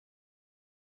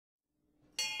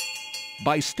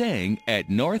By staying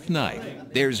at North Knife,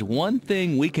 there's one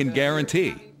thing we can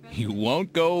guarantee. You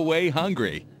won't go away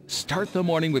hungry. Start the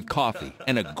morning with coffee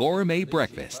and a gourmet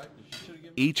breakfast.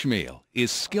 Each meal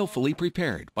is skillfully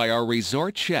prepared by our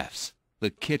resort chefs. The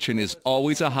kitchen is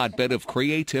always a hotbed of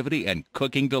creativity and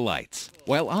cooking delights.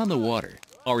 While on the water,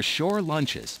 our shore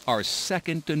lunches are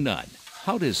second to none.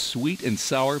 How does sweet and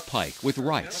sour pike with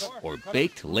rice or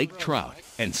baked lake trout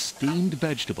and steamed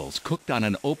vegetables cooked on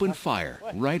an open fire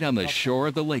right on the shore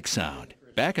of the lake sound?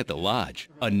 Back at the lodge,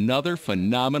 another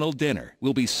phenomenal dinner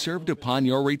will be served upon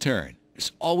your return.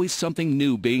 There's always something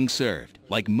new being served,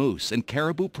 like moose and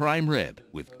caribou prime rib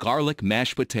with garlic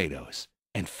mashed potatoes.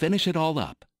 And finish it all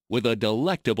up with a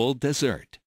delectable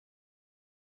dessert.